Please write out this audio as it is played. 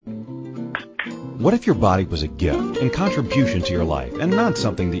What if your body was a gift and contribution to your life and not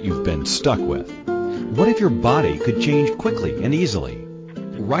something that you've been stuck with? What if your body could change quickly and easily?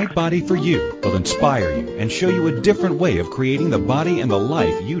 Right Body for You will inspire you and show you a different way of creating the body and the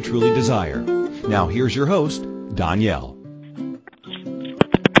life you truly desire. Now here's your host, Danielle.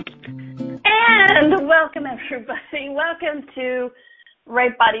 And welcome everybody. Welcome to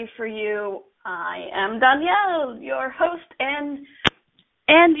Right Body for You. I am Danielle, your host and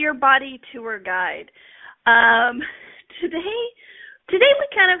your body tour guide. Today we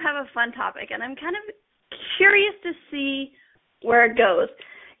kind of have a fun topic, and I'm kind of curious to see where it goes.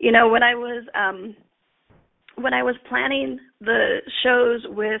 You know, when I was planning the shows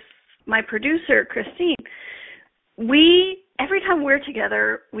with my producer Christine, every time we're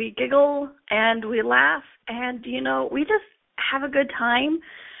together, we giggle and we laugh, and we just have a good time.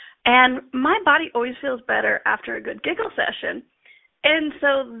 And my body always feels better after a good giggle session. And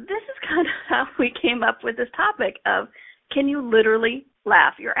so this is kind of how we came up with this topic of, can you literally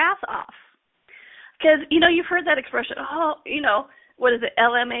laugh your ass off? Because, you've heard that expression, what is it,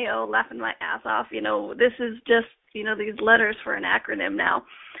 LMAO, laughing my ass off. This is just, these letters for an acronym now.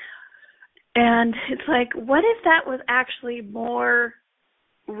 And it's like, what if that was actually more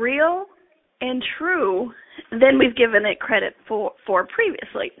real and true than we've given it credit for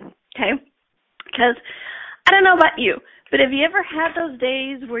previously, okay? Because I don't know about you, but have you ever had those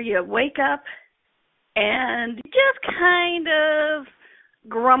days where you wake up and just kind of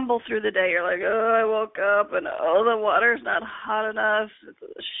grumble through the day? You're like, oh, I woke up and the water's not hot enough. It's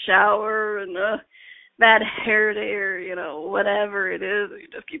a shower and bad hair day or, whatever it is. You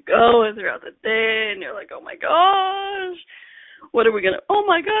just keep going throughout the day and you're like, oh my gosh, what are we going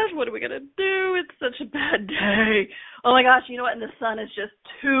to do? It's such a bad day. Oh my gosh, you know what? And the sun is just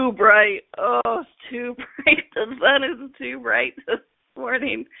too bright. Oh, it's too bright. The sun is too bright this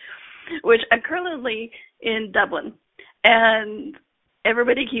morning, which I'm currently in Dublin. And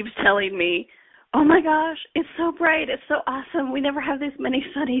everybody keeps telling me, oh my gosh, it's so bright. It's so awesome. We never have this many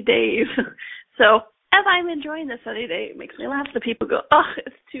sunny days. So as I'm enjoying the sunny day, it makes me laugh. The people go, oh,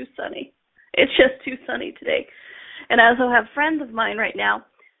 it's too sunny. It's just too sunny today. And I also have friends of mine right now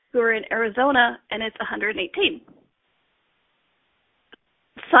who are in Arizona, and it's 118.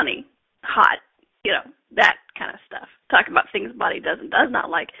 Sunny, hot, that kind of stuff. Talk about things the body does not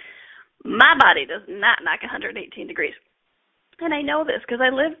like. My body does not like 118 degrees. And I know this because I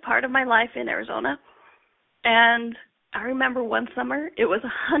lived part of my life in Arizona. And I remember one summer, it was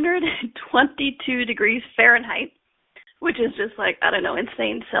 122 degrees Fahrenheit, which is just like, I don't know,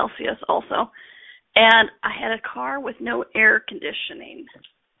 insane Celsius also. And I had a car with no air conditioning.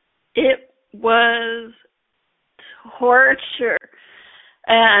 It was torture.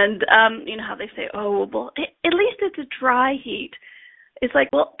 And you know how they say, oh, well, at least it's a dry heat. It's like,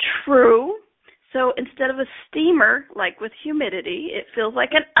 well, true. So instead of a steamer, like with humidity, it feels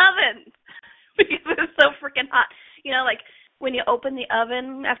like an oven because it's so freaking hot. Like when you open the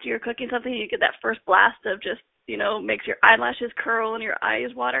oven after you're cooking something, you get that first blast of just, makes your eyelashes curl and your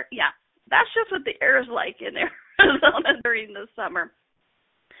eyes water. Yeah, that's just what the air is like in Arizona during the summer.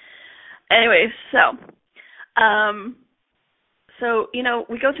 Anyway, so,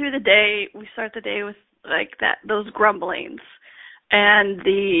 we go through the day, we start the day with like those grumblings and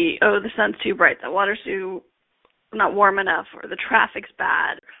the sun's too bright, the water's not warm enough, or the traffic's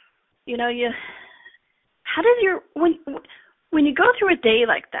bad. How does when you go through a day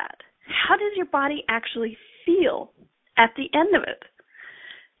like that, how does your body actually feel at the end of it?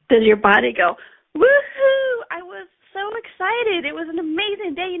 Does your body go, woohoo, I was so excited, it was an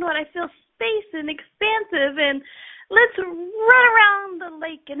amazing day, I feel space and expansive, and let's run around the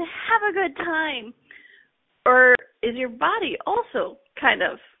lake and have a good time? Or is your body also kind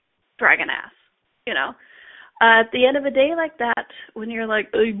of dragging ass, At the end of a day like that, when you're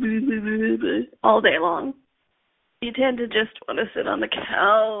like all day long, you tend to just want to sit on the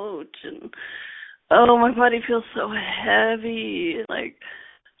couch and, my body feels so heavy. Like,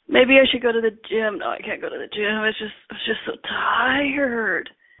 maybe I should go to the gym. No, I can't go to the gym. I'm just so tired,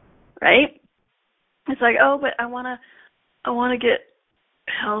 right? It's like, but I want to get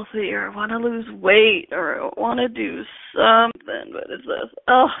healthy, or I want to lose weight, or I want to do something, but it's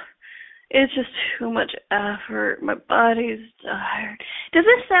it's just too much effort. My body's tired. Does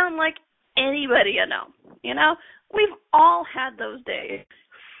this sound like anybody I know? We've all had those days.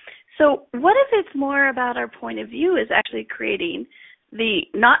 So what if it's more about our point of view is actually creating the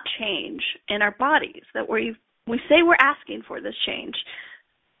not change in our bodies, that we say we're asking for this change,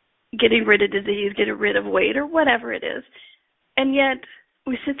 getting rid of disease, getting rid of weight, or whatever it is, and yet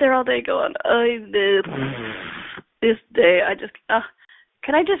we sit there all day going, this day,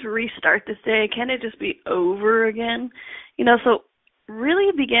 can I just restart this day? Can it just be over again? So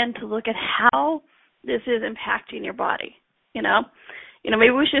really begin to look at how this is impacting your body,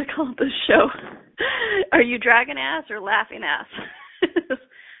 maybe we should call this show, Are You Dragging Ass or Laughing Ass?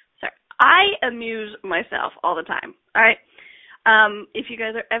 Sorry. I amuse myself all the time, all right? If you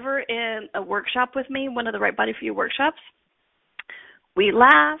guys are ever in a workshop with me, one of the Right Body For You workshops, we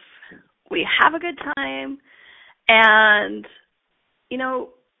laugh, we have a good time, and,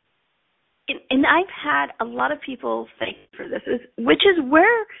 and I've had a lot of people thank me for this, which is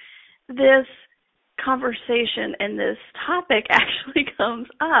where this conversation and this topic actually comes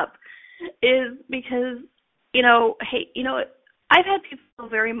up, is because, I've had people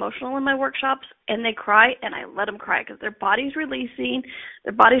very emotional in my workshops, and they cry, and I let them cry because their body's releasing,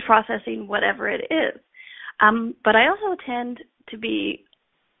 their body's processing, whatever it is. But I also tend to be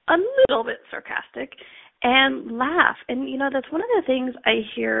a little bit sarcastic and laugh. And, that's one of the things I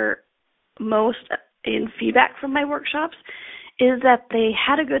hear most in feedback from my workshops is that they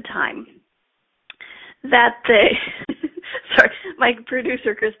had a good time. That they, sorry, my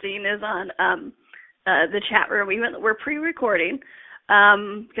producer Christine is on the chat room. We're pre-recording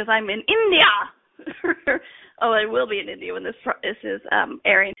because I'm in India. Oh, I will be in India when this is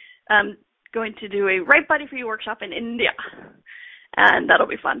airing. I'm going to do a Right Body For You workshop in India, and that'll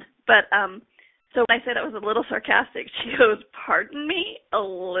be fun. But so when I said I was a little sarcastic, she goes, "Pardon me, a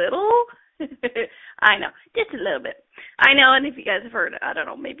little." I know, just a little bit. I know, and if you guys have heard, I don't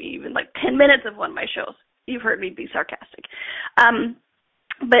know, maybe even like 10 minutes of one of my shows, you've heard me be sarcastic.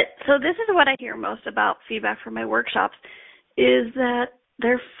 But so this is what I hear most about feedback from my workshops, is that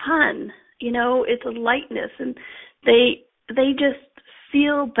they're fun. It's a lightness, and they just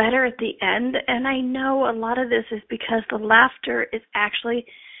feel better at the end. And I know a lot of this is because the laughter is actually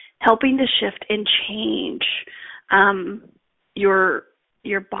helping to shift and change your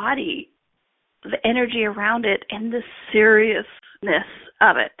body, the energy around it, and the seriousness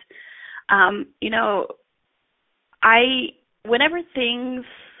of it. Whenever things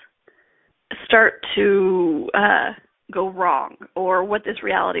start to go wrong, or what this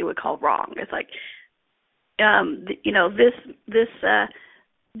reality would call wrong, it's like,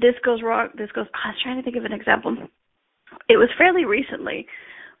 this goes wrong, this goes, I was trying to think of an example. It was fairly recently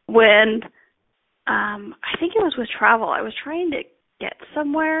when, I think it was with travel. I was trying to get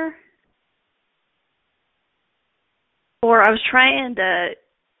somewhere, or I was trying to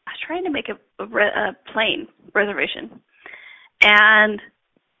make a plane reservation, and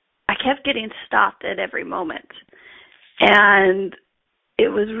I kept getting stopped at every moment. And it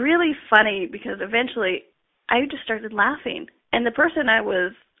was really funny because eventually I just started laughing. And the person I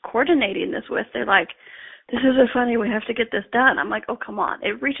was coordinating this with, they're like, "This isn't funny, we have to get this done." I'm like, "Oh, come on."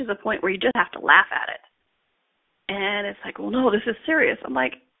 It reaches a point where you just have to laugh at it. And it's like, "Well, no, this is serious." I'm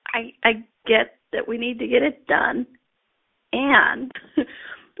like, I get that we need to get it done. And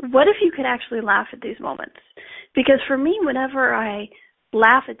what if you could actually laugh at these moments? Because for me, whenever I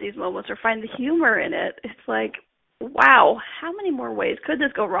laugh at these moments or find the humor in it, it's like, wow, how many more ways could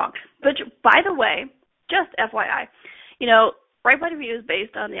this go wrong? But by the way, just FYI, Right Body For You is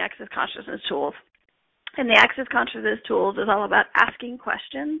based on the Access Consciousness tools. And the Access Consciousness tools is all about asking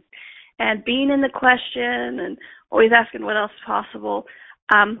questions and being in the question and always asking what else is possible.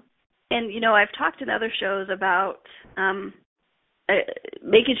 And, I've talked in other shows about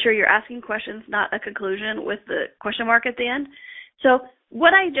making sure you're asking questions, not a conclusion with the question mark at the end. So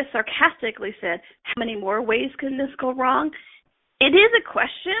what I just sarcastically said, how many more ways can this go wrong? It is a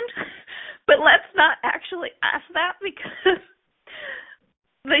question, but let's not actually ask that, because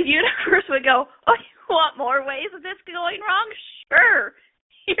the universe would go, "Oh, you want more ways of this going wrong? Sure.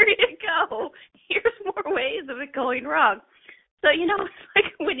 Here you go. Here's more ways of it going wrong." So, it's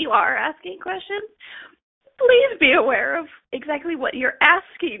like when you are asking questions, please be aware of exactly what you're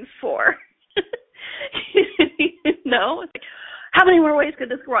asking for. It's like, how many more ways could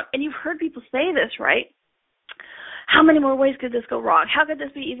this go wrong? And you've heard people say this, right? How many more ways could this go wrong? How could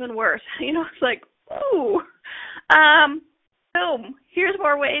this be even worse? It's like, ooh, boom, here's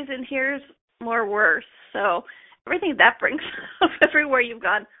more ways and here's more worse. So everything that brings up, everywhere you've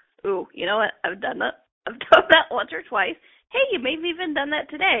gone, ooh, you know what? I've done that once or twice. Hey, you may have even done that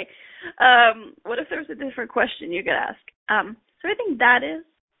today. What if there's a different question you could ask? So I think that is,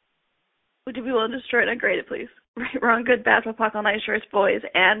 would you be willing to destroy it and grade it, please? Right, wrong, good, bad, POC, nice shirts, boys,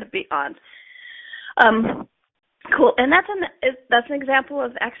 and beyond. Cool. And that's an example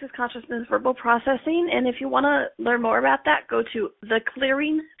of Access Consciousness verbal processing. And if you want to learn more about that, go to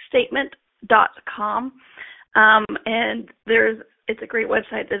theclearingstatement.com. And it's a great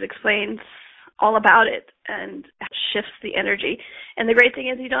website that explains all about it and shifts the energy. And the great thing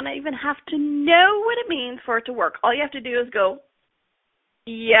is you don't even have to know what it means for it to work. All you have to do is go,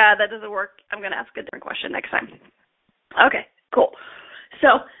 yeah, that doesn't work. I'm going to ask a different question next time. Okay, cool.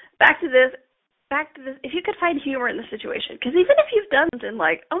 So back to this. If you could find humor in the situation, because even if you've done something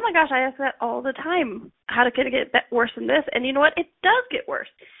like, oh my gosh, I ask that all the time, how could it get worse than this? And you know what? It does get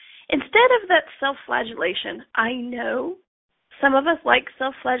worse. Instead of that self-flagellation, I know some of us like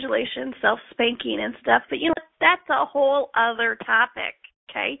self-flagellation, self-spanking and stuff, but you know, that's a whole other topic,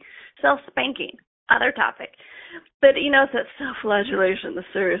 okay? Self-spanking, other topic. But, you know, it's that self-flagellation, the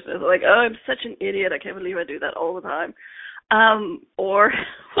seriousness, like, oh, I'm such an idiot, I can't believe I do that all the time. Or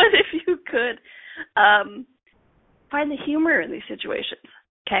what if you could find the humor in these situations,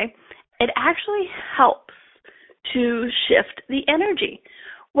 okay? It actually helps to shift the energy.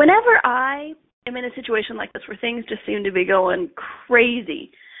 Whenever I am in a situation like this where things just seem to be going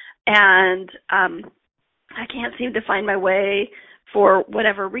crazy and I can't seem to find my way for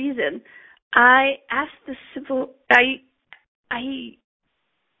whatever reason, I ask the simple, I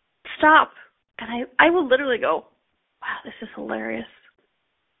stop and I will literally go, wow, this is hilarious.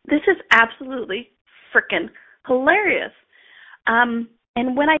 This is absolutely freaking hilarious. And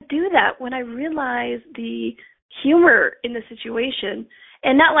when I do that, when I realize the humor in the situation,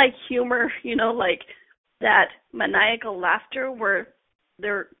 and not like humor, you know, like that maniacal laughter where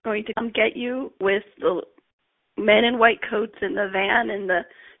they're going to come get you with the men in white coats in the van and the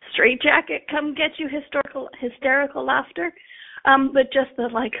straitjacket come get you hysterical laughter, but just the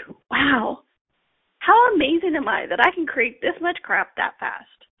like, wow, how amazing am I that I can create this much crap that fast?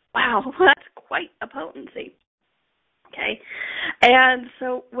 Wow, that's quite a potency. Okay? And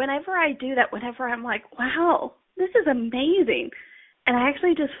so whenever I do that, whenever I'm like, wow, this is amazing, and I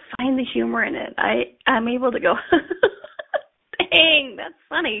actually just find the humor in it, I'm able to go, dang, that's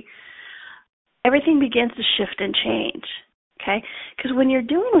funny. Everything begins to shift and change. Okay? Because when you're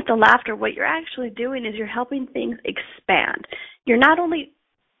doing with the laughter, what you're actually doing is you're helping things expand. You're not only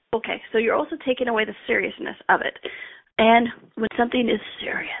okay, so you're also taking away the seriousness of it. And when something is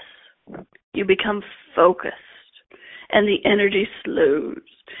serious, you become focused, and the energy slows,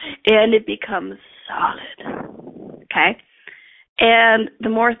 and it becomes solid, okay? And the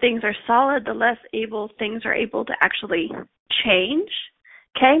more things are solid, the less things are able to actually change,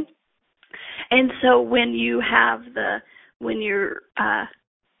 okay? And so when you're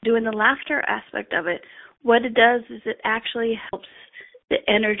doing the laughter aspect of it, what it does is it actually helps the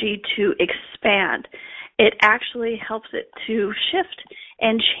energy to expand. It actually helps it to shift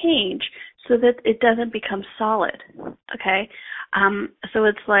and change so that it doesn't become solid, okay? So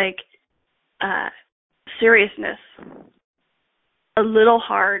it's like seriousness, a little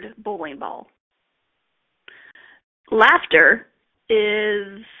hard bowling ball. Laughter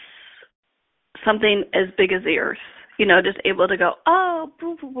is something as big as the earth, you know, just able to go, oh,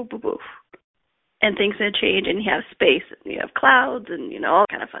 boo, boo, boo, boo, boo. And things can change, and you have space, and you have clouds, and, you know, all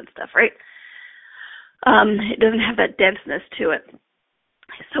kind of fun stuff, right? It doesn't have that denseness to it.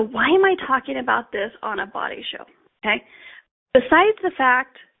 So why am I talking about this on a body show, okay? Besides the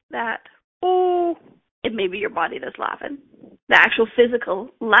fact that, oh, it may be your body that's laughing, the actual physical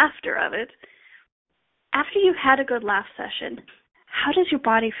laughter of it, after you've had a good laugh session, how does your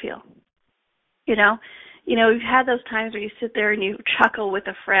body feel? You know, you've had those times where you sit there and you chuckle with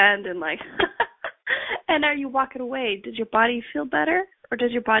a friend and like, and are you walking away? Does your body feel better or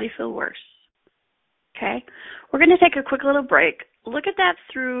does your body feel worse? Okay, we're going to take a quick little break. Look at that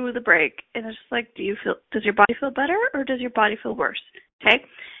through the break, and it's just like, does your body feel better or does your body feel worse? Okay,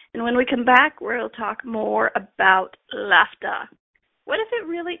 and when we come back, we'll talk more about laughter. What if it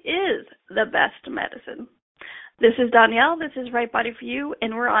really is the best medicine? This is Danielle. This is Right Body for You,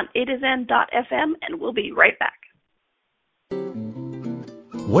 and we're on A2Zen.fm, and we'll be right back.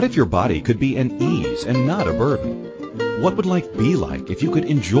 What if your body could be an ease and not a burden? What would life be like if you could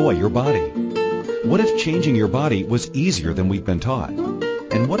enjoy your body? What if changing your body was easier than we've been taught?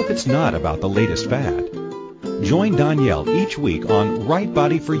 And what if it's not about the latest fad? Join Danielle each week on Right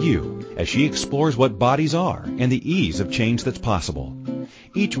Body for You as she explores what bodies are and the ease of change that's possible.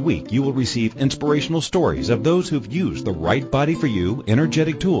 Each week you will receive inspirational stories of those who've used the Right Body for You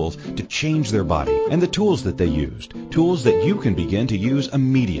energetic tools to change their body and the tools that they used, tools that you can begin to use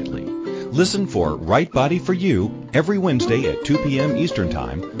immediately. Listen for Right Body for You every Wednesday at 2 p.m. Eastern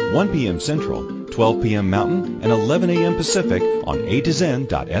Time, 1 p.m. Central, 12 p.m. Mountain, and 11 a.m. Pacific on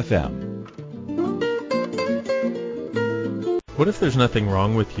A2Zen.fm. What if there's nothing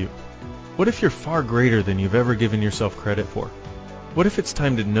wrong with you? What if you're far greater than you've ever given yourself credit for? What if it's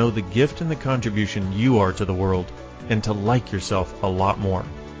time to know the gift and the contribution you are to the world and to like yourself a lot more?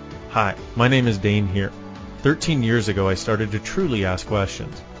 Hi, my name is Dane here. 13 years ago, I started to truly ask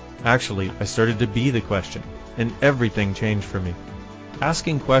questions. Actually, I started to be the question, and everything changed for me.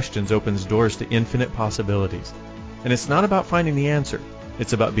 Asking questions opens doors to infinite possibilities. And it's not about finding the answer,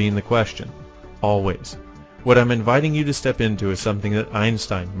 it's about being the question. Always. What I'm inviting you to step into is something that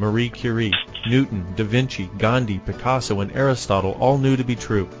Einstein, Marie Curie, Newton, Da Vinci, Gandhi, Picasso, and Aristotle all knew to be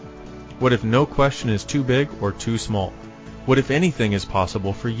true. What if no question is too big or too small? What if anything is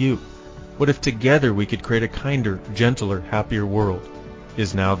possible for you? What if together we could create a kinder, gentler, happier world?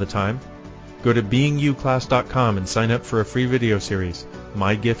 Is now the time? Go to beingyouclass.com and sign up for a free video series,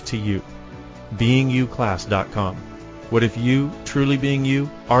 My Gift to You. beingyouclass.com. What if you, truly being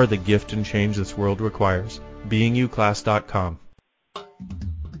you, are the gift and change this world requires? beingyouclass.com.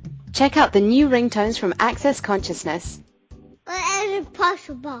 Check out the new ringtones from Access Consciousness. What is it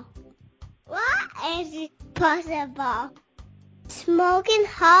possible? What is it possible? Smoking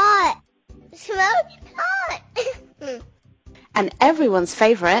hot. Smoking hot. And everyone's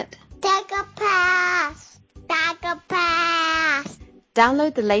favorite, Take a pass. Take a pass.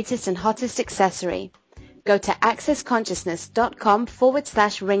 download the latest and hottest accessory. Go to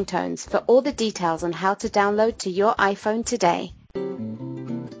accessconsciousness.com/ringtones for all the details on how to download to your iPhone today.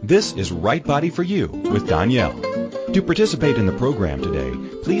 This is Right Body for You with Danielle. To participate in the program today,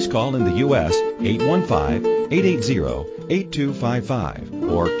 please call in the U.S.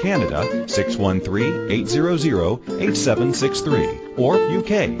 815-880-8255 or Canada 613-800-8763 or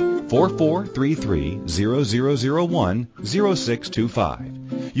UK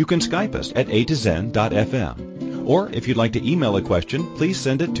 4433-0001-0625. You can Skype us at a2zen.fm. Or if you'd like to email a question, please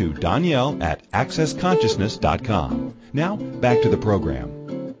send it to Danielle@accessconsciousness.com. Now, back to the program.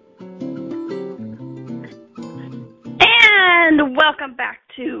 And welcome back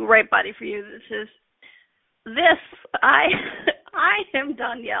to Right Body for You. I am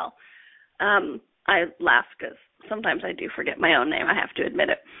Danielle. I laugh because sometimes I do forget my own name. I have to admit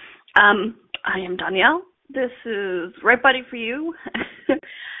it. I am Danielle. This is Right Body for You.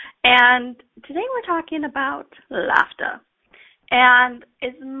 And today we're talking about laughter. And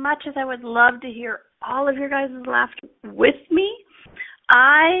as much as I would love to hear all of your guys' laughter with me,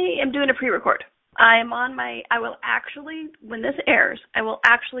 I am doing a pre-record. I will actually, when this airs, I will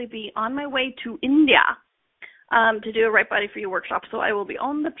actually be on my way to India to do a Right Body for You workshop. So I will be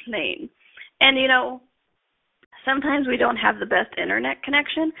on the plane. And, sometimes we don't have the best internet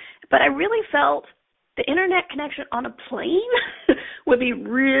connection, but I really felt the internet connection on a plane would be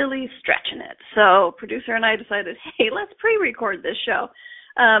really stretching it. So producer and I decided, hey, let's pre-record this show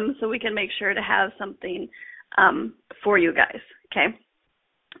so we can make sure to have something for you guys, okay?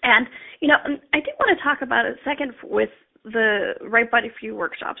 And, I did want to talk about it a second with the Right Body for You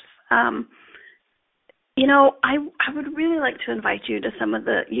workshops. I would really like to invite you to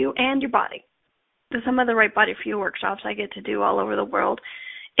you and your body, to some of the Right Body for You workshops I get to do all over the world.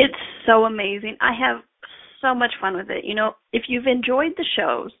 It's so amazing. I have so much fun with it. If you've enjoyed the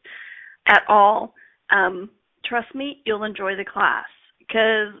shows at all, trust me, you'll enjoy the class.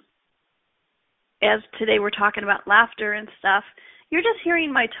 Because as today we're talking about laughter and stuff, you're just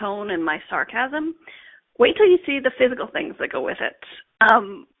hearing my tone and my sarcasm. Wait till you see the physical things that go with it.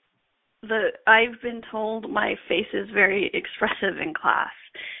 I've been told my face is very expressive in class,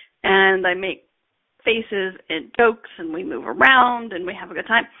 and I make faces and jokes, and we move around, and we have a good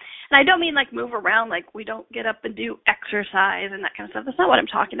time. And I don't mean like move around like we don't get up and do exercise and that kind of stuff. That's not what I'm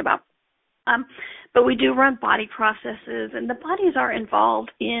talking about. But we do run body processes, and the bodies are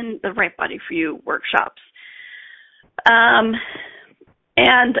involved in the Right Body for You workshops.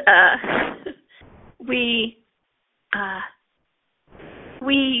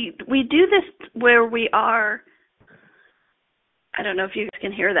 We do this where we are. I don't know if you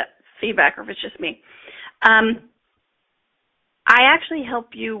can hear that feedback or if it's just me. I actually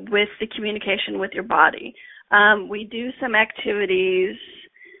help you with the communication with your body. We do some activities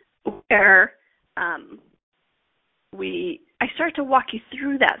where I start to walk you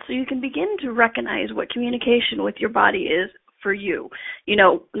through that so you can begin to recognize what communication with your body is for you.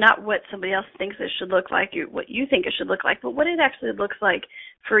 Not what somebody else thinks it should look like, what you think it should look like, but what it actually looks like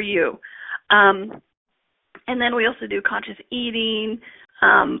for you. And then we also do conscious eating,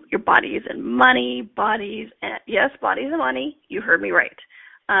 your bodies and money, bodies and money. You heard me right.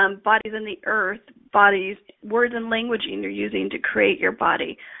 Bodies in the earth, bodies, words and languaging you're using to create your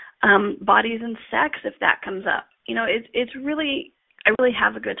body. Bodies and sex, if that comes up. It's really, I really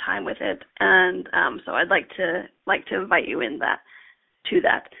have a good time with it, and so I'd like to invite you in to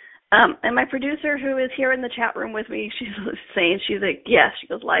that. And my producer, who is here in the chat room with me, she's like, yes, she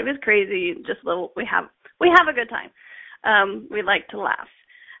goes, live is crazy, we have a good time. We like to laugh.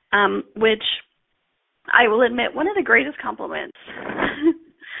 which I will admit, one of the greatest compliments.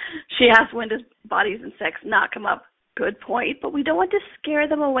 She asked, when does bodies and sex not come up? Good point, but we don't want to scare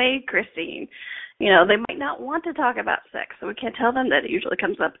them away, Christine. They might not want to talk about sex, so we can't tell them that it usually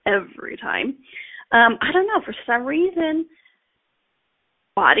comes up every time. I don't know, for some reason,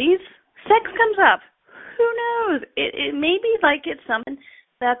 bodies, sex comes up. Who knows? It may be like it's something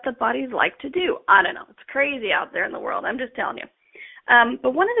that the bodies like to do. I don't know. It's crazy out there in the world. I'm just telling you.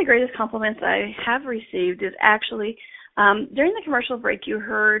 But one of the greatest compliments I have received is actually during the commercial break, you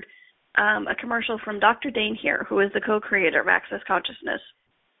heard a commercial from Dr. Dain Heer, who is the co-creator of Access Consciousness.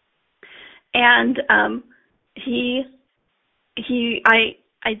 And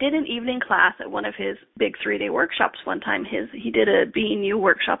I did an evening class at one of his big 3-day workshops one time. He did a Being You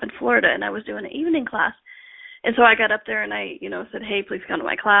workshop in Florida, and I was doing an evening class. And so I got up there and I, said, hey, please come to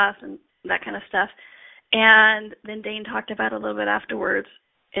my class and that kind of stuff. And then Dain talked about it a little bit afterwards,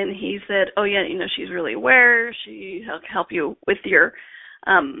 and he said, oh, yeah, she's really aware. She help you with your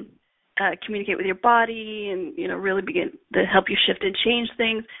communicate with your body and, really begin to help you shift and change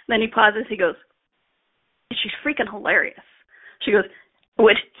things. And then he pauses. He goes, she's freaking hilarious. She goes,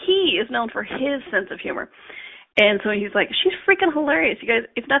 which he is known for his sense of humor. And so he's like, she's freaking hilarious. You guys,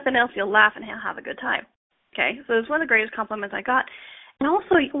 if nothing else, you'll laugh and have a good time. Okay, so it's one of the greatest compliments I got. And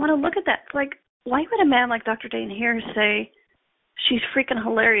also, you want to look at that. It's like, why would a man like Dr. Dain Heer say she's freaking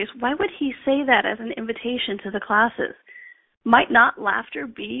hilarious? Why would he say that as an invitation to the classes? Might not laughter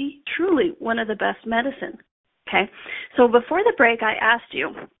be truly one of the best medicine? Okay, so before the break, I asked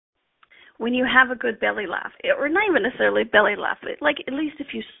you, when you have a good belly laugh, or not even necessarily belly laugh, but like at least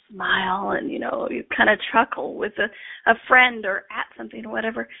if you smile and, you kind of chuckle with a friend or at something or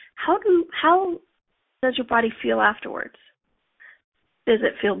whatever, how does your body feel afterwards? Does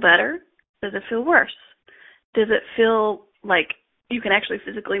it feel better? Does it feel worse? Does it feel like you can actually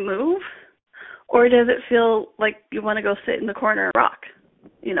physically move? Or does it feel like you want to go sit in the corner and rock,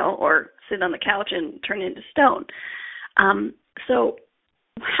 or sit on the couch and turn into stone? So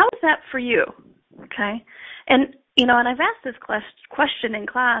how is that for you? Okay. And, and I've asked this question in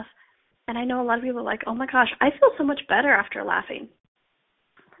class, and I know a lot of people are like, oh my gosh, I feel so much better after laughing.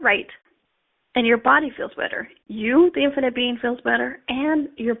 Right. And your body feels better. You, the infinite being, feels better, and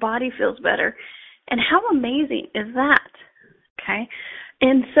your body feels better. And how amazing is that? Okay?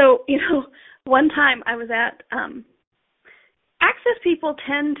 And so, one time I was at Access people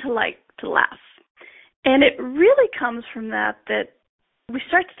tend to like to laugh. And it really comes from that we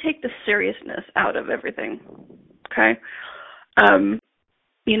start to take the seriousness out of everything. Okay?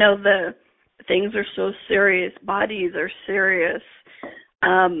 The things are so serious, bodies are serious.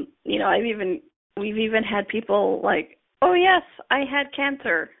 We've even had people like, oh yes, I had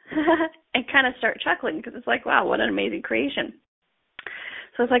cancer, and kind of start chuckling because it's like, wow, what an amazing creation.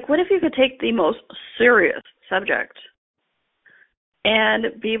 So it's like, what if you could take the most serious subject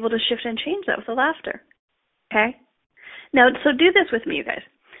and be able to shift and change that with the laughter? Okay? Now, so do this with me, you guys.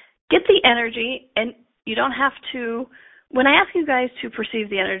 Get the energy, and you don't have to, when I ask you guys to perceive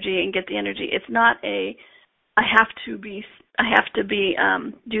the energy and get the energy, it's not I have to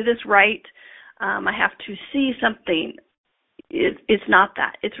do this right. I have to see something. It's not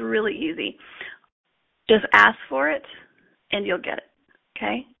that. It's really easy. Just ask for it, and you'll get it.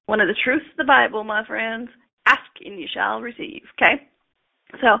 Okay? One of the truths of the Bible, my friends, ask and you shall receive. Okay?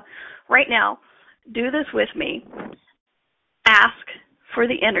 So right now, do this with me. Ask for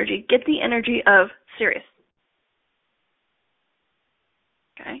the energy. Get the energy of serious.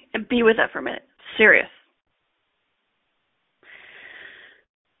 Okay? And be with that for a minute. Serious.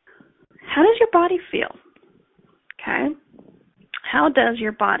 How does your body feel? Okay? How does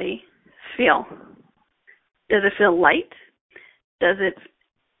your body feel? Does it feel light? Does it...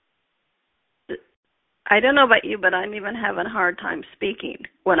 I don't know about you, but I'm even having a hard time speaking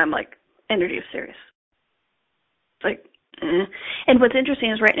when I'm like, energy of serious. It's like, And what's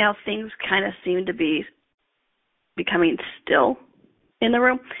interesting is right now things kind of seem to be becoming still in the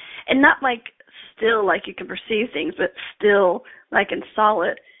room. And not like still like you can perceive things, but still like in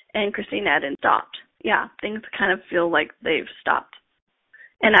solid. And Christine hadn't stopped. Yeah, things kind of feel like they've stopped.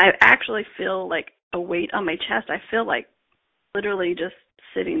 And I actually feel like a weight on my chest. I feel like literally just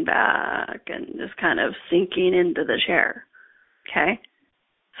sitting back and just kind of sinking into the chair. Okay?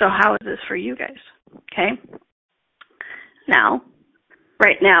 So how is this for you guys? Okay? Now,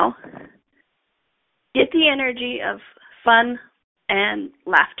 right now, get the energy of fun and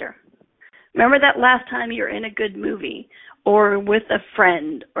laughter. Remember that last time you were in a good movie or with a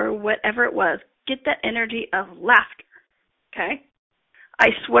friend or whatever it was, get that energy of laughter, okay? I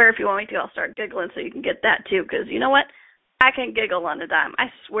swear if you want me to, I'll start giggling so you can get that too, because you know what? I can giggle on a dime. I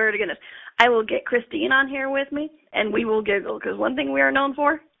swear to goodness. I will get Christine on here with me, and we will giggle, because one thing we are known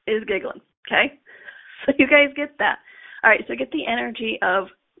for is giggling, okay? So you guys get that. All right, so get the energy of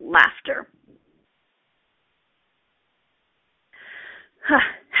laughter.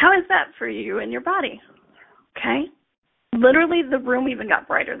 How is that for you and your body? Okay? Literally, the room even got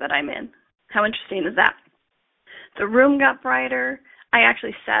brighter that I'm in. How interesting is that? The room got brighter. I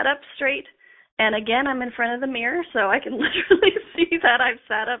actually sat up straight. And again, I'm in front of the mirror, so I can literally see that I've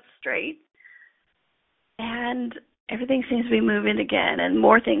sat up straight. And everything seems to be moving again, and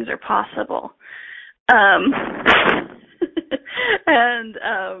more things are possible.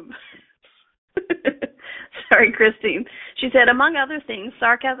 Sorry, Christine. She said, among other things,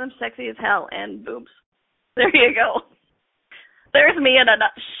 sarcasm, sexy as hell, and boobs. There you go. There's me in a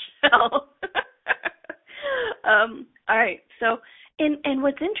nutshell. All right. So, and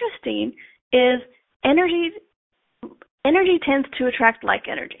what's interesting is energy tends to attract like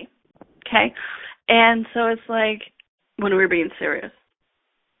energy. Okay? And so it's like when we're being serious,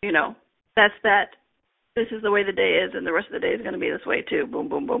 that's that. This is the way the day is, and the rest of the day is going to be this way too. Boom,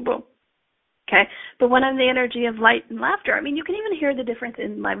 boom, boom, boom. Okay? But when I'm the energy of light and laughter, I mean, you can even hear the difference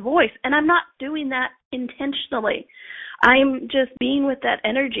in my voice, and I'm not doing that intentionally. I'm just being with that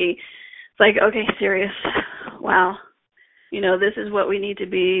energy. It's like, okay, serious. Wow. This is what we need to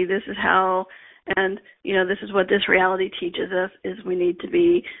be. This is how, and, this is what this reality teaches us, is we need to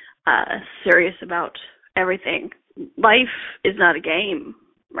be serious about everything. Life is not a game,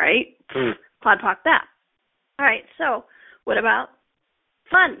 right? Plod pock that. All right, so what about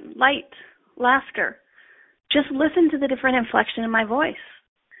fun, light, laughter? Just listen to the different inflection in my voice.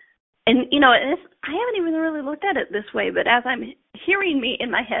 And, I haven't even really looked at it this way, but as I'm hearing me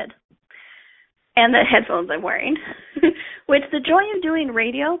in my head and the headphones I'm wearing, which the joy of doing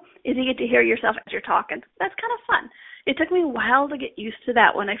radio is you get to hear yourself as you're talking. That's kind of fun. It took me a while to get used to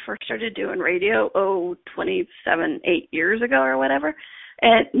that when I first started doing radio, 8 years ago or whatever.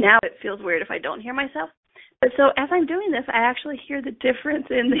 And now it feels weird if I don't hear myself. But so as I'm doing this, I actually hear the difference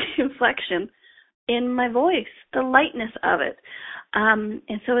in the inflection in my voice, the lightness of it. And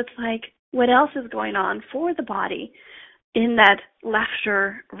so it's like, what else is going on for the body in that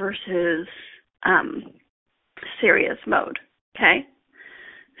laughter versus serious mode, okay?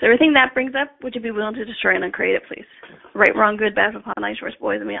 So everything that brings up, would you be willing to destroy and uncreate it, please? Right, wrong, good, bad, upon, nice, worse,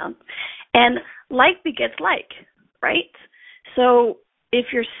 boys, and beyond. And like begets like, right? So if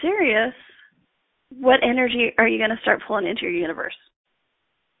you're serious, what energy are you going to start pulling into your universe?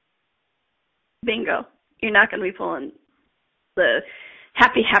 Bingo. You're not going to be pulling the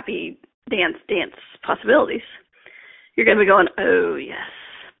happy dance possibilities. You're going to be going, oh, yes.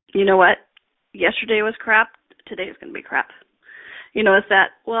 You know what? Yesterday was crap. Today is going to be crap. It's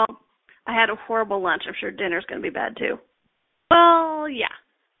that, well, I had a horrible lunch. I'm sure dinner's going to be bad too. Well, yeah.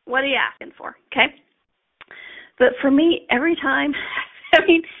 What are you asking for? Okay? But for me, every time,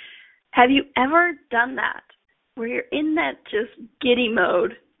 have you ever done that where you're in that just giddy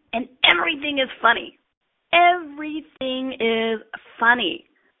mode and everything is funny? Everything is funny.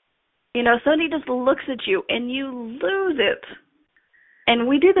 Somebody just looks at you and you lose it. And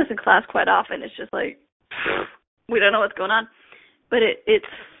we do this in class quite often. It's just like, we don't know what's going on. But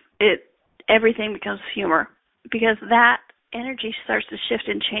everything becomes humor because that energy starts to shift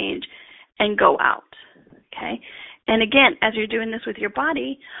and change and go out. Okay? And again, as you're doing this with your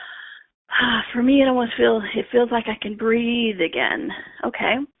body, for me, it feels like I can breathe again.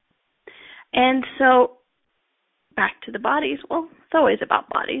 Okay? And so back to the bodies. Well, it's always about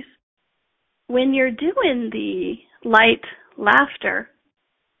bodies. When you're doing the light laughter,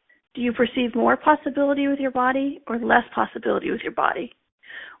 do you perceive more possibility with your body or less possibility with your body?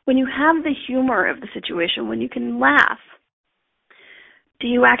 When you have the humor of the situation, when you can laugh, do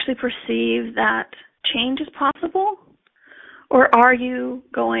you actually perceive that change is possible? Or are you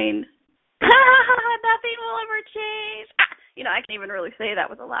going, nothing will ever change? I can't even really say that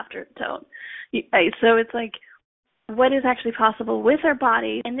with a laughter tone. So it's like, what is actually possible with our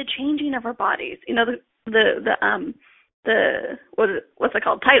body and the changing of our bodies? What's it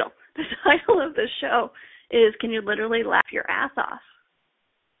called? Title. The title of the show is, can you literally laugh your ass off?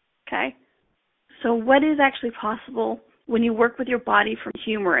 Okay? So what is actually possible when you work with your body from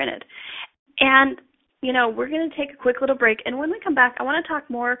humor in it? And, we're going to take a quick little break. And when we come back, I want to talk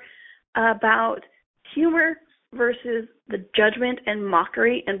more about humor versus the judgment and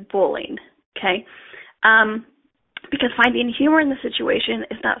mockery and bullying. Okay? Because finding humor in the situation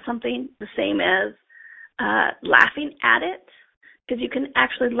is not something the same as laughing at it, because you can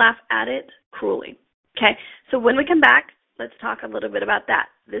actually laugh at it cruelly. Okay, so when we come back, let's talk a little bit about that.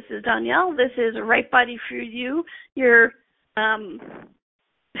 This is Danielle. This is Right Body for You, your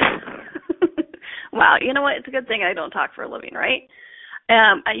Wow, you know what? It's a good thing I don't talk for a living, right?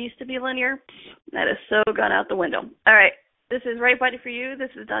 I used to be linear. That is so gone out the window. All right, this is Right Body for You. This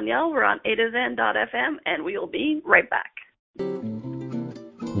is Danielle. We're on A2Zen.fm, and we will be right back.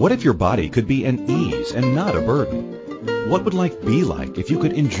 What if your body could be an ease and not a burden? What would life be like if you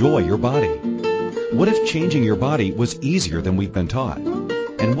could enjoy your body? What if changing your body was easier than we've been taught?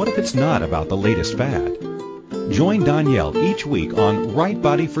 And what if it's not about the latest fad? Join Danielle each week on Right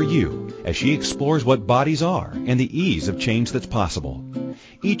Body for You as she explores what bodies are and the ease of change that's possible.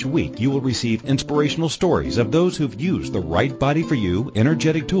 Each week you will receive inspirational stories of those who've used the Right Body for You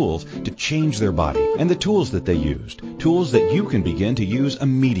energetic tools to change their body and the tools that they used, tools that you can begin to use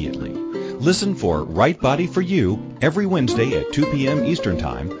immediately. Listen for Right Body for You every Wednesday at 2 p.m. Eastern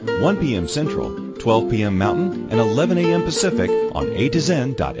Time, 1 p.m. Central, 12 p.m. Mountain, and 11 a.m. Pacific on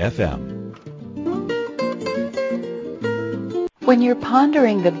A2Zen.fm. When you're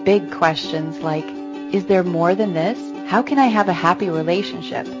pondering the big questions like, is there more than this? How can I have a happy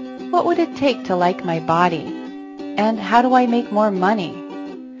relationship? What would it take to like my body? And how do I make more money?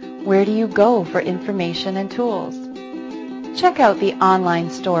 Where do you go for information and tools? Check out the online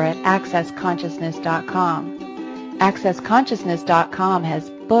store at accessconsciousness.com. Accessconsciousness.com has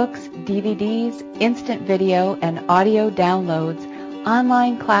books, DVDs, instant video and audio downloads,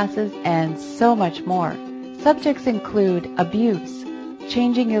 online classes, and so much more. Subjects include abuse,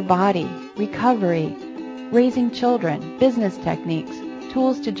 changing your body, recovery, raising children, business techniques,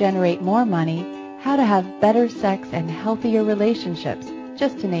 tools to generate more money, how to have better sex and healthier relationships,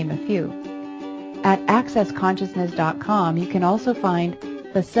 just to name a few. At accessconsciousness.com, you can also find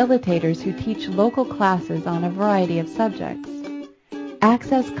facilitators who teach local classes on a variety of subjects.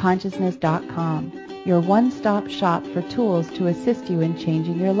 Accessconsciousness.com, your one-stop shop for tools to assist you in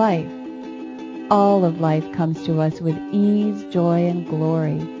changing your life. All of life comes to us with ease, joy, and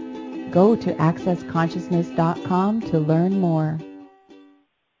glory. Go to accessconsciousness.com to learn more.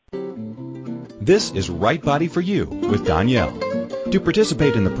 This is Right Body for You with Danielle. To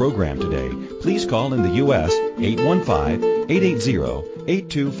participate in the program today, please call in the U.S.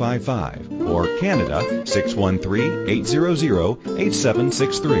 815-880-8255 or Canada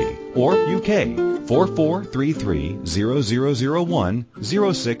 613-800-8763 or UK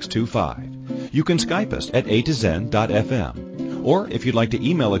 4433-0001-0625. You can Skype us at A2Zen.fm. Or if you'd like to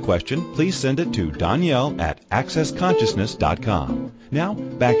email a question, please send it to Danielle at accessconsciousness.com. Now,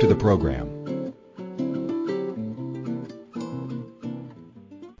 back to the program.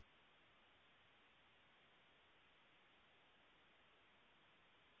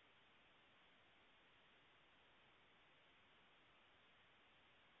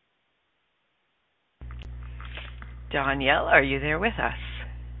 Danielle, are you there with us?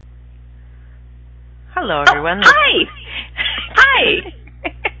 Hello, everyone. Hi. Hi.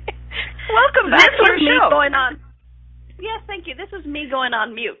 Welcome back This to was our me show. going on. Yes, thank you. This was me going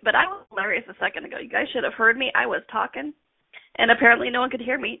on mute, but I was hilarious a second ago. You guys should have heard me. I was talking, and apparently no one could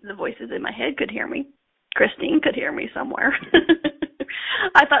hear me. The voices in my head could hear me. Christine could hear me somewhere.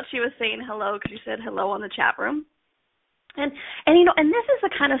 I thought she was saying hello because she said hello on the chat room. And you know, and this is the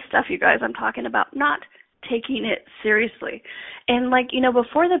kind of stuff, you guys, I'm talking about, not taking it seriously. And like, you know,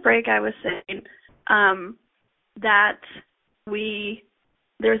 before the break I was saying that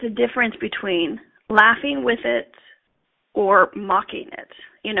there's a difference between laughing with it or mocking it,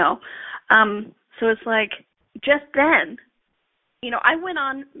 you know. So it's like, just then, you know, I went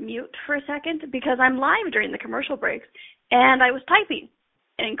on mute for a second because I'm live during the commercial breaks, and I was typing.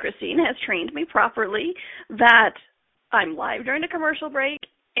 And Christine has trained me properly that I'm live during a commercial break,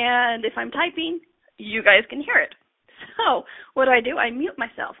 and if I'm typing, you guys can hear it. So what do? I mute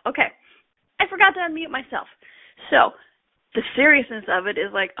myself. Okay. I forgot to unmute myself. So the seriousness of it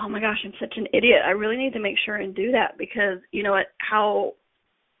is like, oh my gosh, I'm such an idiot. I really need to make sure and do that because, you know what, how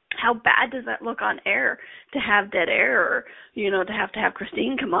bad does that look on air to have dead air or, you know, to have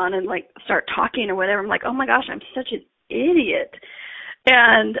Christine come on and like start talking or whatever. I'm like, oh my gosh, I'm such an idiot.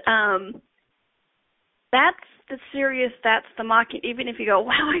 And that's the serious, that's the mocking. Even if you go,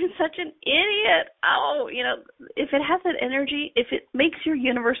 wow, I'm such an idiot. Oh, you know, if it has that energy, if it makes your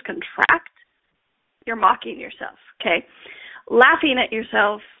universe contract, you're mocking yourself, okay? Laughing at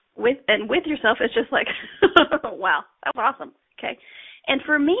yourself with yourself is just like, wow, that was awesome, okay? And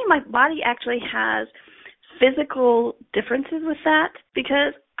for me, my body actually has physical differences with that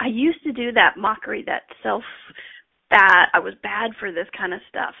because I used to do that mockery, that that I was bad for this kind of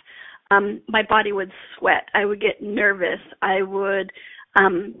stuff. My body would sweat. I would get nervous. My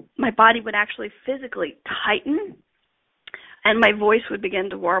body would actually physically tighten. and my voice would begin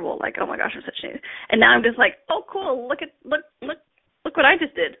to warble, like, oh my gosh, I'm such an idiot. And now I'm just like, oh cool, look what I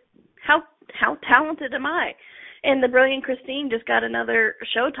just did. How talented am I? And the brilliant Christine just got another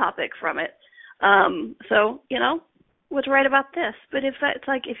show topic from it. So, what's right about this? But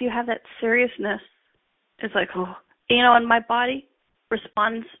if you have that seriousness, it's like, oh, and my body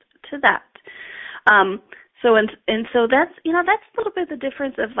responds to that. So that's, that's a little bit the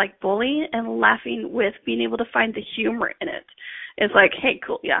difference of like bullying and laughing with being able to find the humor in it. It's like, hey,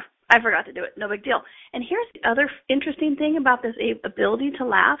 cool, yeah, I forgot to do it, no big deal. And here's the other interesting thing about this ability to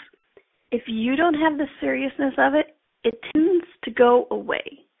laugh. If you don't have the seriousness of it, it tends to go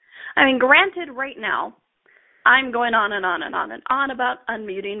away. I mean, granted, right now, I'm going on and on and on and on about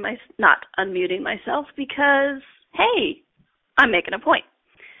not unmuting myself because, hey, I'm making a point.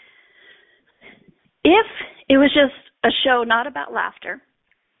 If it was just a show not about laughter,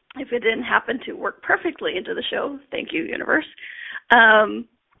 if it didn't happen to work perfectly into the show, thank you, universe,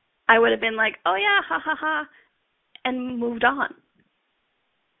 I would have been like, oh yeah, ha ha ha, and moved on.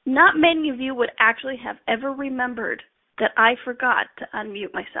 Not many of you would actually have ever remembered that I forgot to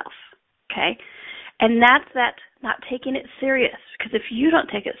unmute myself, okay? And that's that not taking it serious, because if you don't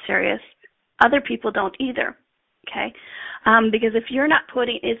take it serious, other people don't either, okay? Because if you're not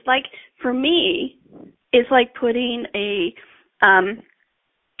it's like, for me, it's like putting a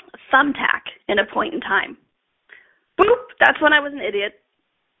thumbtack in a point in time. Boop, that's when I was an idiot.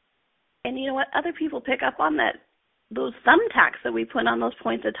 And you know what? Other people pick up on those thumbtacks that we put on those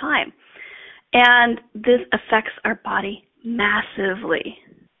points of time. And this affects our body massively,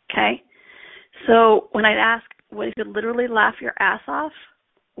 okay? So when I'd ask, what if you could literally laugh your ass off?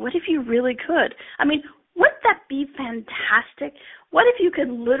 What if you really could? I mean, wouldn't that be fantastic? What if you could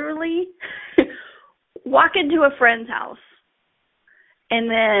literally walk into a friend's house and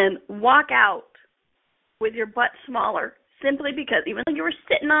then walk out with your butt smaller simply because, even though you were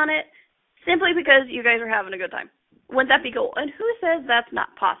sitting on it, simply because you guys are having a good time? Wouldn't that be cool? And who says that's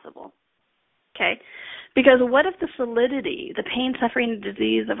not possible? Okay? Because what if the solidity, the pain, suffering, and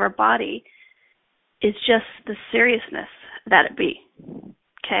disease of our body is just the seriousness that it be?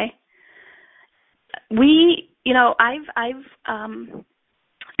 Okay? I've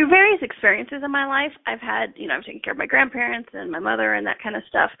through various experiences in my life, I've had, I've taken care of my grandparents and my mother and that kind of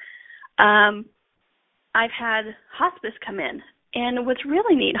stuff. I've had hospice come in. And what's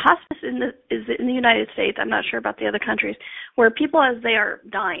really neat, hospice is in the United States, I'm not sure about the other countries, where people, as they are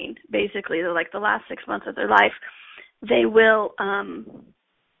dying, basically, they're like the last 6 months of their life, they will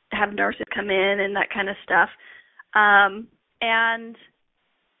have nurses come in and that kind of stuff. And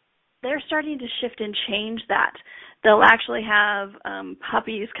they're starting to shift and change that. They'll actually have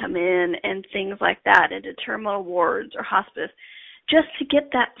puppies come in and things like that into terminal wards or hospice just to get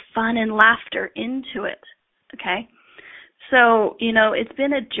that fun and laughter into it, okay? So, it's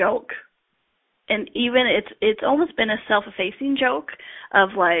been a joke, and even it's almost been a self-effacing joke of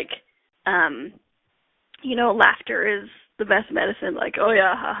like, laughter is the best medicine, like, oh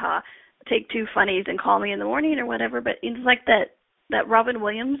yeah, haha, take 2 funnies and call me in the morning or whatever. But it's like that Robin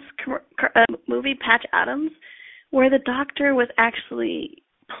Williams movie, Patch Adams, where the doctor was actually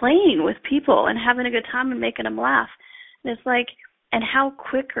playing with people and having a good time and making them laugh. And it's like, and how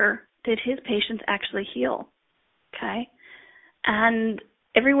quicker did his patients actually heal? Okay? And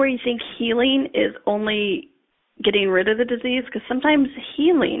everywhere you think healing is only getting rid of the disease, because sometimes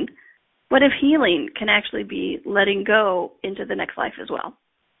healing, what if healing can actually be letting go into the next life as well?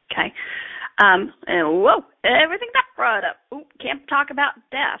 Okay? And whoa, everything that brought up. Ooh, can't talk about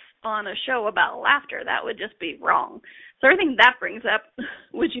death on a show about laughter. That would just be wrong. So everything that brings up,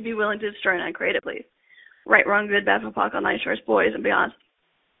 would you be willing to destroy and uncreate it, please? Right, wrong, good, bad, apocalypse, night shores, boys, and beyond.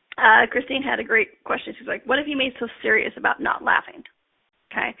 Christine had a great question. She's like, what if you made so serious about not laughing?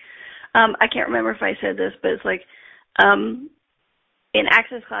 Okay. I can't remember if I said this, but it's like, in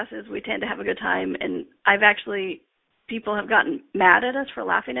access classes, we tend to have a good time, and people have gotten mad at us for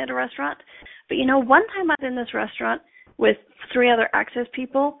laughing at a restaurant. But one time I was in this restaurant with 3 other access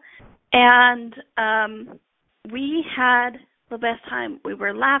people, and we had the best time. We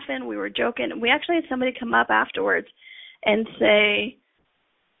were laughing, we were joking. We actually had somebody come up afterwards and say,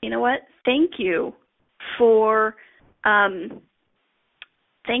 you know what, thank you for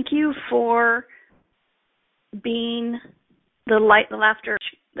being the light, the laughter.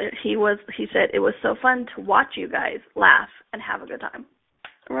 He said it was so fun to watch you guys laugh and have a good time.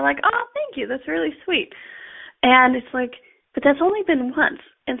 And we're like, oh, thank you, that's really sweet. And it's like, but that's only been once.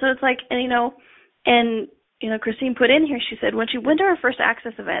 And so it's like, and Christine put in here, she said when she went to her first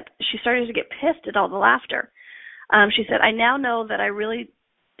access event, she started to get pissed at all the laughter. She said, I now know that I really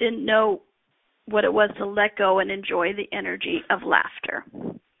didn't know what it was to let go and enjoy the energy of laughter.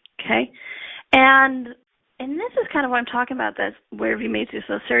 Okay? And this is kind of what I'm talking about, that's where we made you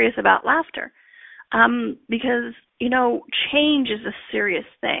so serious about laughter. Because, change is a serious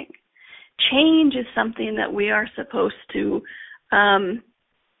thing. Change is something that we are supposed to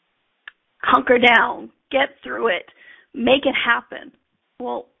hunker down, get through it, make it happen.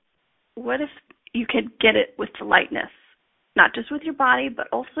 Well, what if you could get it with the lightness? Not just with your body, but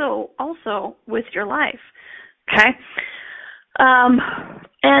also with your life. Okay?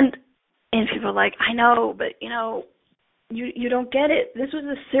 And people are like, I know, but you don't get it. This was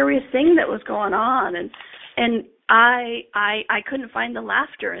a serious thing that was going on, and I couldn't find the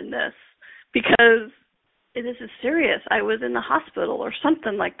laughter in this because this is serious. I was in the hospital or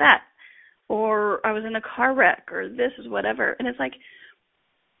something like that, or I was in a car wreck, or this is whatever. And it's like,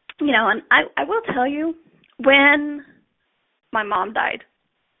 and I will tell you, when my mom died,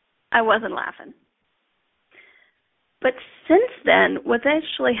 I wasn't laughing. But since then, what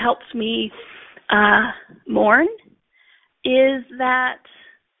actually helps me mourn is that,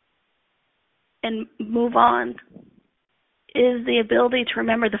 and move on, is the ability to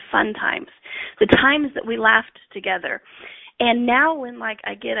remember the fun times, the times that we laughed together. And now when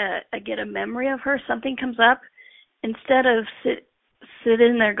I get a memory of her, something comes up, instead of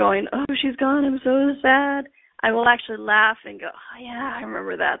sitting there going, oh, she's gone, I'm so sad, I will actually laugh and go, oh yeah, I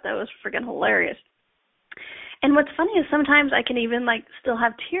remember that. That was freaking hilarious. And what's funny is sometimes I can even still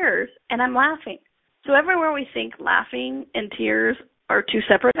have tears and I'm laughing. So everywhere we think laughing and tears are two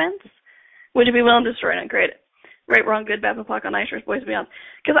separate events, would you be willing to destroy and uncreate it? Right, wrong, good, bad, black, on ice, boys beyond.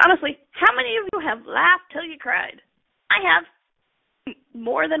 Because honestly, how many of you have laughed till you cried? I have.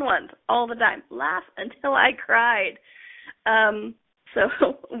 More than once, all the time. Laugh until I cried. So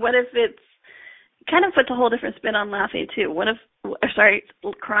what if it's kind of puts a whole different spin on laughing too?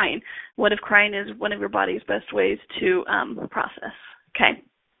 Crying. What if crying is one of your body's best ways to process? Okay.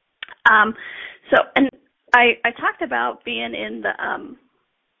 So, and I talked about being in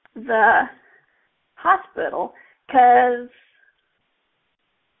the hospital because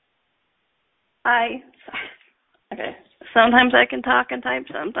sometimes I can talk and type,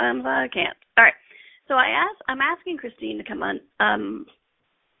 sometimes I can't. All right. So I'm asking Christine to come on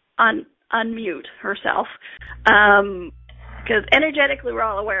unmute herself, because energetically we're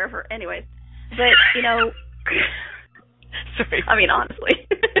all aware of her anyways. But, sorry. I mean, honestly.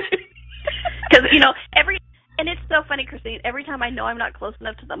 Because, and it's so funny, Christine, every time I know I'm not close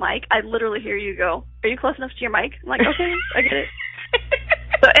enough to the mic, I literally hear you go, are you close enough to your mic? I'm like, okay, I get it.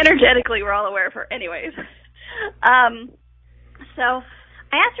 So energetically we're all aware of her anyways. So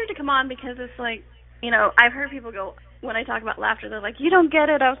I asked her to come on because it's like, I've heard people go, when I talk about laughter, they're like, you don't get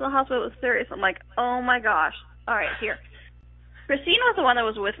it, I was in the hospital, it was serious. I'm like, oh my gosh. All right, here. Christine was the one that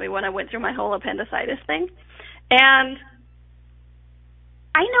was with me when I went through my whole appendicitis thing. And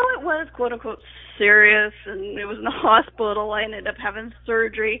I know it was, quote unquote, serious, and it was in the hospital. I ended up having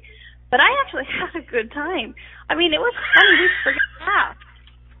surgery. But I actually had a good time. I mean, it was funny. We freaking laughed.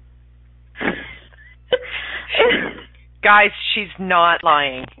 Guys, she's not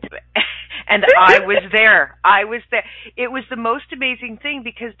lying. And I was there. It was the most amazing thing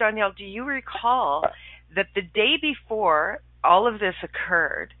because, Danielle, do you recall that the day before all of this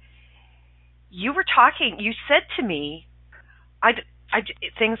occurred, you were talking, you said to me,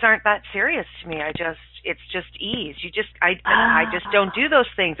 things aren't that serious to me. It's just ease. I just don't do those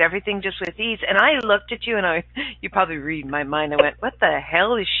things. Everything just with ease. And I looked at you and you probably read my mind. I went, what the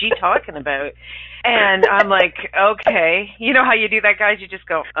hell is she talking about? And I'm like, okay. You know how you do that, guys? You just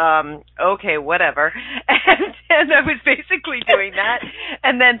go, okay, whatever. And I was basically doing that.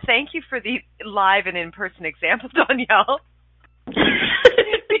 And then thank you for the live and in-person example, Danielle.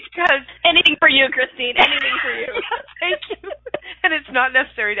 Because anything for you, Christine. Anything for you. Thank you. And it's not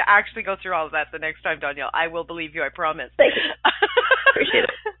necessary to actually go through all of that the next time, Danielle. I will believe you, I promise. Thank you. Appreciate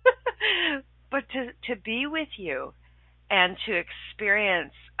it. But to be with you and to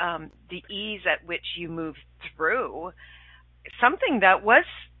experience the ease at which you moved through something that was,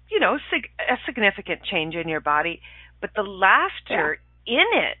 a significant change in your body, but the laughter in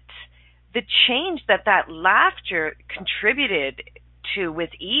it, the change that laughter contributed to with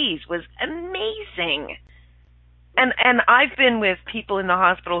ease was amazing. And I've been with people in the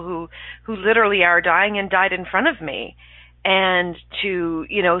hospital who literally are dying and died in front of me, and to,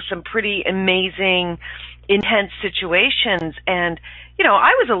 some pretty amazing, intense situations. And,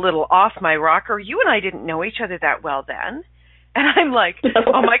 I was a little off my rocker. You and I didn't know each other that well then. And I'm like,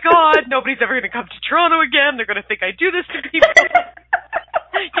 oh my God, nobody's ever going to come to Toronto again. They're going to think I do this to people.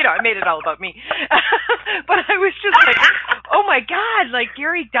 I made it all about me. But I was just like, oh my God, like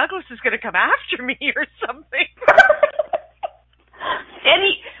Gary Douglas is going to come after me or something. And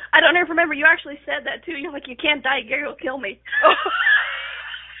I don't even remember, you actually said that too. You're like, you can't die, Gary will kill me. Oh.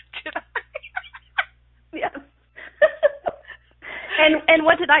 Did I? Yes. And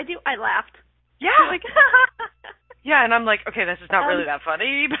what did I do? I laughed. Yeah. Like, yeah, and I'm like, okay, this is not really that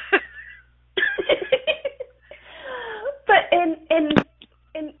funny. But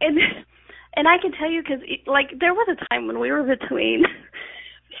and I can tell you, because like there was a time when we were between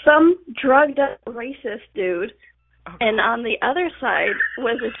some drugged up racist dude, and on the other side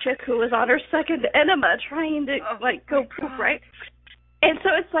was a chick who was on her second enema trying to go poop, right? And so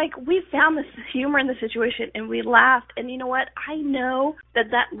it's like we found this humor in the situation and we laughed. And you know what? I know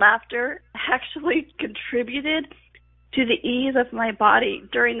that laughter actually contributed to the ease of my body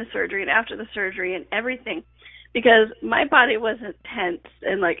during the surgery and after the surgery and everything, because my body wasn't tense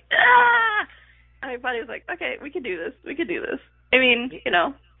and like, ah! My body was like, okay, we can do this. We can do this. I mean,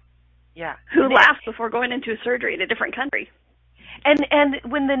 yeah. Who laughs before going into surgery in a different country? And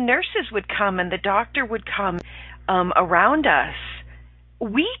when the nurses would come and the doctor would come around us,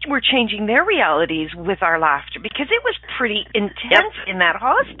 we were changing their realities with our laughter, because it was pretty intense in that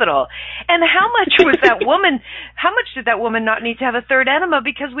hospital. And how much did that woman not need to have a third enema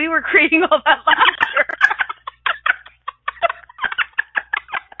because we were creating all that laughter?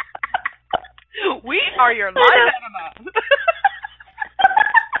 We are your live enema.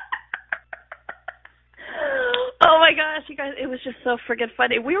 Oh my gosh, you guys, it was just so friggin'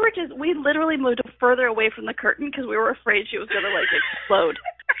 funny. We literally moved further away from the curtain because we were afraid she was going to explode.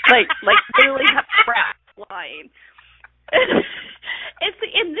 like literally have crap flying. And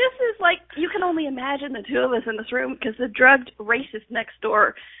this is like, you can only imagine the two of us in this room, because the drugged racist next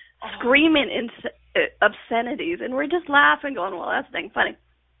door screaming obscenities, and we're just laughing going, well, that's dang funny.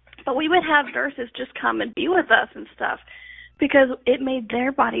 But we would have nurses just come and be with us and stuff, because it made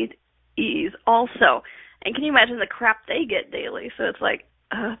their bodies ease also. And can you imagine the crap they get daily? So it's like,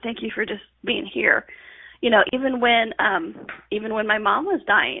 thank you for just being here. Even when my mom was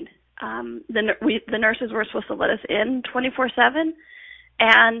dying, the nurses were supposed to let us in 24/7,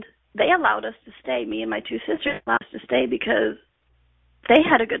 and they allowed us to stay. Me and my two sisters allowed us to stay because they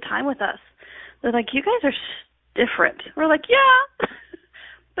had a good time with us. They're like, you guys are different. We're like, yeah.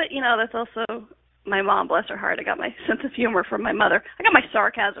 But, that's also my mom, bless her heart. I got my sense of humor from my mother. I got my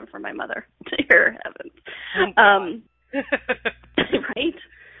sarcasm from my mother. Dear heavens. Right?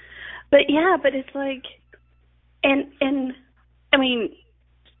 But it's like, and I mean,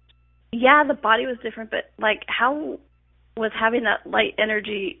 yeah, the body was different, but like, how was having that light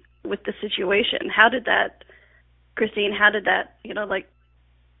energy with the situation? How did that, Christine, how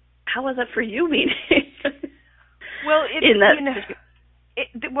was that for you being well, in that?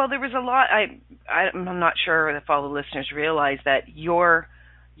 Well, there was a lot. I'm not sure if all the listeners realize that you're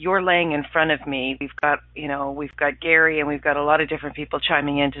laying in front of me. We've got Gary, and we've got a lot of different people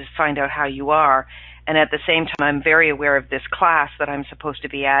chiming in to find out how you are. And at the same time, I'm very aware of this class that I'm supposed to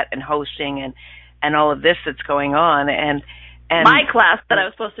be at and hosting, and all of this that's going on. And my class that I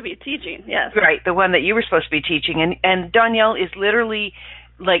was supposed to be teaching, yes, right, the one that you were supposed to be teaching. And Danielle is literally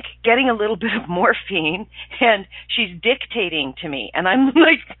like getting a little bit of morphine, and she's dictating to me, and I'm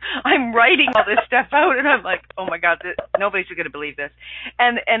writing all this stuff out, and I'm like, oh my God, nobody's going to believe this.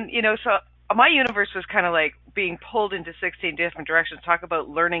 And so my universe was kind of like being pulled into 16 different directions. Talk about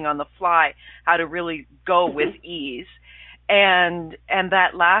learning on the fly how to really go with ease. And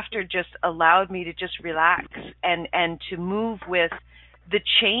that laughter just allowed me to just relax and to move with the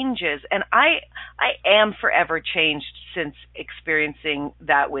changes. And I am forever changed since experiencing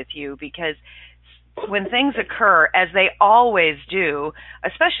that with you, because when things occur, as they always do,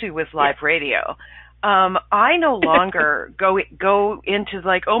 especially with live radio, I no longer go into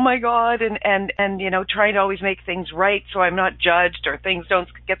like, oh my God, and trying to always make things right so I'm not judged or things don't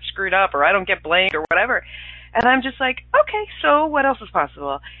get screwed up or I don't get blamed or whatever. And I'm just like, okay, so what else is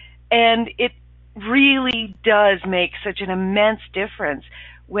possible? And it really does make such an immense difference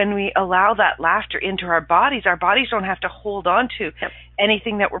when we allow that laughter into our bodies. Our bodies don't have to hold on to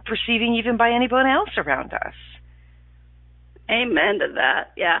anything that we're perceiving, even by anyone else around us. Amen to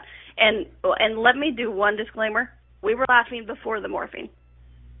that. Yeah. And let me do one disclaimer. We were laughing before the morphine.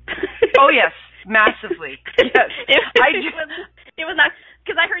 Oh, yes, massively. Yes. It was not,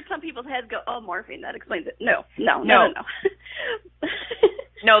 because I heard some people's heads go, oh, morphine, that explains it. No. No,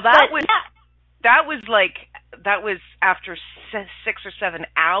 that was after 6 or 7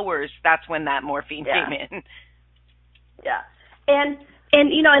 hours. That's when that morphine came in. Yeah. And And,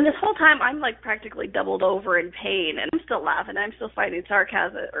 and this whole time I'm like practically doubled over in pain, and I'm still laughing. I'm still finding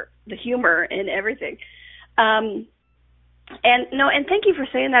sarcasm or the humor in everything. And thank you for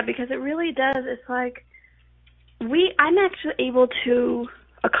saying that, because it really does. It's like I'm actually able to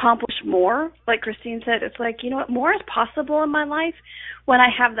accomplish more. Like Christine said, it's like, more is possible in my life when I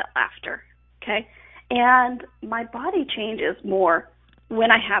have that laughter. Okay. And my body changes more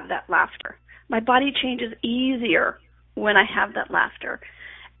when I have that laughter. My body changes easier when I have that laughter.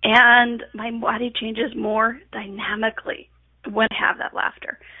 And my body changes more dynamically when I have that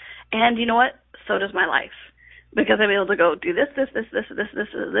laughter. And you know what? So does my life, because I'm able to go do this,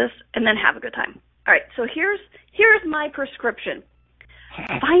 and then have a good time. All right, so here's my prescription.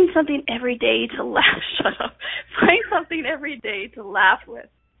 Find something every day to laugh. Shut up. Find something every day to laugh with,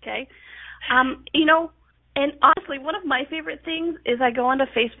 okay? And honestly, one of my favorite things is I go onto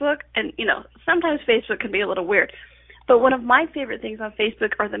Facebook, and, sometimes Facebook can be a little weird, but one of my favorite things on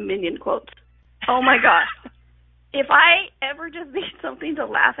Facebook are the Minion quotes. Oh, my gosh. If I ever just need something to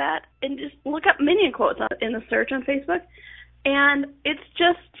laugh at, and just look up Minion quotes in the search on Facebook, and it's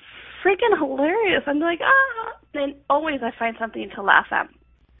just freaking hilarious. I'm like, and always I find something to laugh at.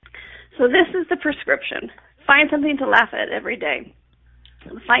 So this is the prescription. Find something to laugh at every day.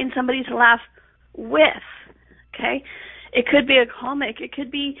 Find somebody to laugh with, okay? It could be a comic. It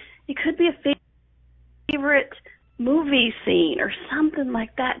could be a favorite movie scene or something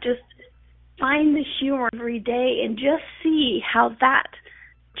like that. Just find the humor every day and just see how that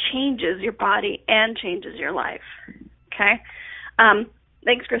changes your body and changes your life, okay?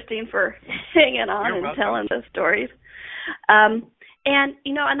 Thanks, Christine, for hanging on You're and welcome. telling those stories. And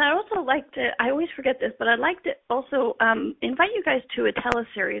I also like to, I always forget this, but I'd like to also invite you guys to a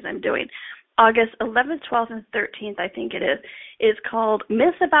teleseries I'm doing. August 11th, 12th, and 13th, I think it is called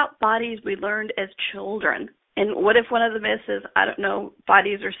Myths About Bodies We Learned as Children. And what if one of the myths is, I don't know,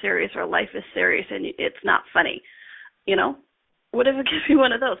 bodies are serious or life is serious and it's not funny? What if it could be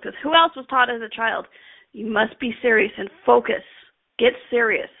one of those? Because who else was taught as a child? You must be serious and focus. Get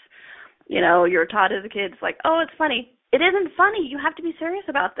serious. You're taught as a kid, it's like, oh, it's funny. It isn't funny. You have to be serious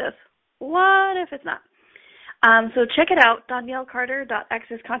about this. What if it's not? So check it out,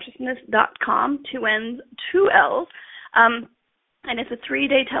 DanielleCarter.accessconsciousness.com, 2 N's, 2 L's. And it's a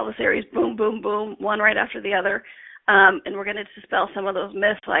 3-day teleseries, boom, boom, boom, one right after the other. And we're going to dispel some of those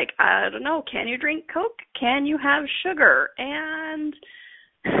myths like, I don't know, can you drink Coke? Can you have sugar? And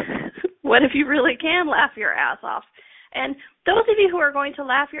what if you really can laugh your ass off? And those of you who are going to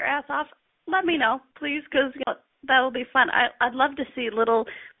laugh your ass off, let me know, please, because that'll be fun. I'd love to see little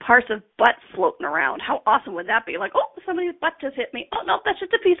parts of butt floating around. How awesome would that be? Like, oh, somebody's butt just hit me. Oh, no, that's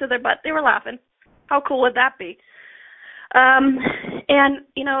just a piece of their butt. They were laughing. How cool would that be? And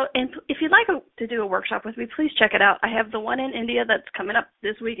if you'd like to do a workshop with me, please check it out. I have the one in India that's coming up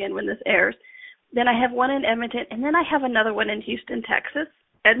this weekend when this airs. Then I have one in Edmonton, and then I have another one in Houston, Texas.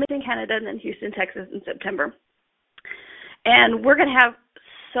 Edmonton, Canada, and then Houston, Texas in September. And we're going to have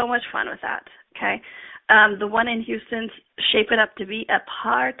so much fun with that, okay? The one in Houston's shaping up to be a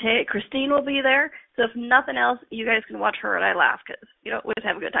party. Christine will be there. So if nothing else, you guys can watch her and I laugh because, we just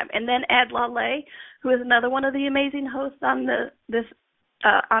have a good time. And then Ed Lale, who is another one of the amazing hosts on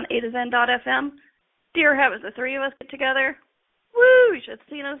on A to Zen.fm. Dear heavens, the three of us get together. Woo! You should have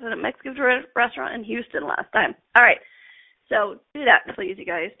seen us at a Mexican restaurant in Houston last time. All right. So do that, please, you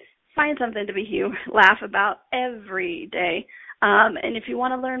guys. Find something to be laugh about every day. And if you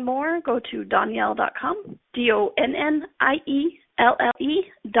want to learn more, go to Donielle.com,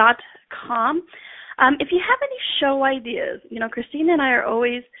 DONNIELLE.com. If you have any show ideas, Christine and I are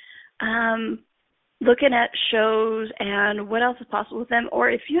always looking at shows and what else is possible with them. Or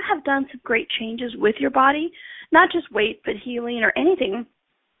if you have done some great changes with your body, not just weight, but healing or anything,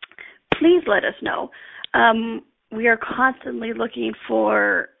 please let us know. We are constantly looking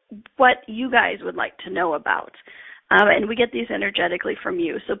for what you guys would like to know about. And we get these energetically from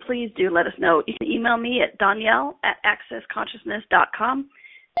you. So please do let us know. You can email me at Donielle@accessconsciousness.com,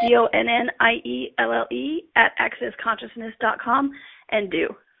 DONNIELLE@accessconsciousness.com, and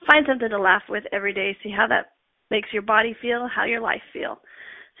do find something to laugh with every day. See how that makes your body feel, how your life feel.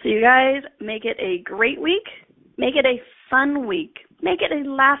 So you guys, make it a great week. Make it a fun week. Make it a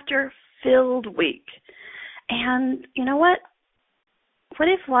laughter-filled week. And you know what? What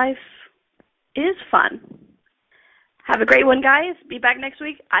if life is fun? Have a great one, guys. Be back next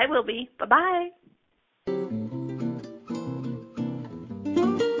week. I will be. Bye-bye.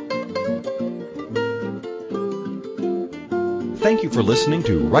 Thank you for listening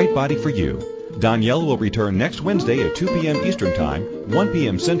to Right Body for You. Danielle will return next Wednesday at 2 p.m. Eastern Time, 1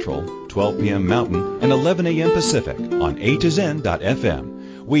 p.m. Central, 12 p.m. Mountain, and 11 a.m. Pacific on A to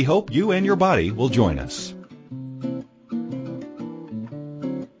Zen.fm. We hope you and your body will join us.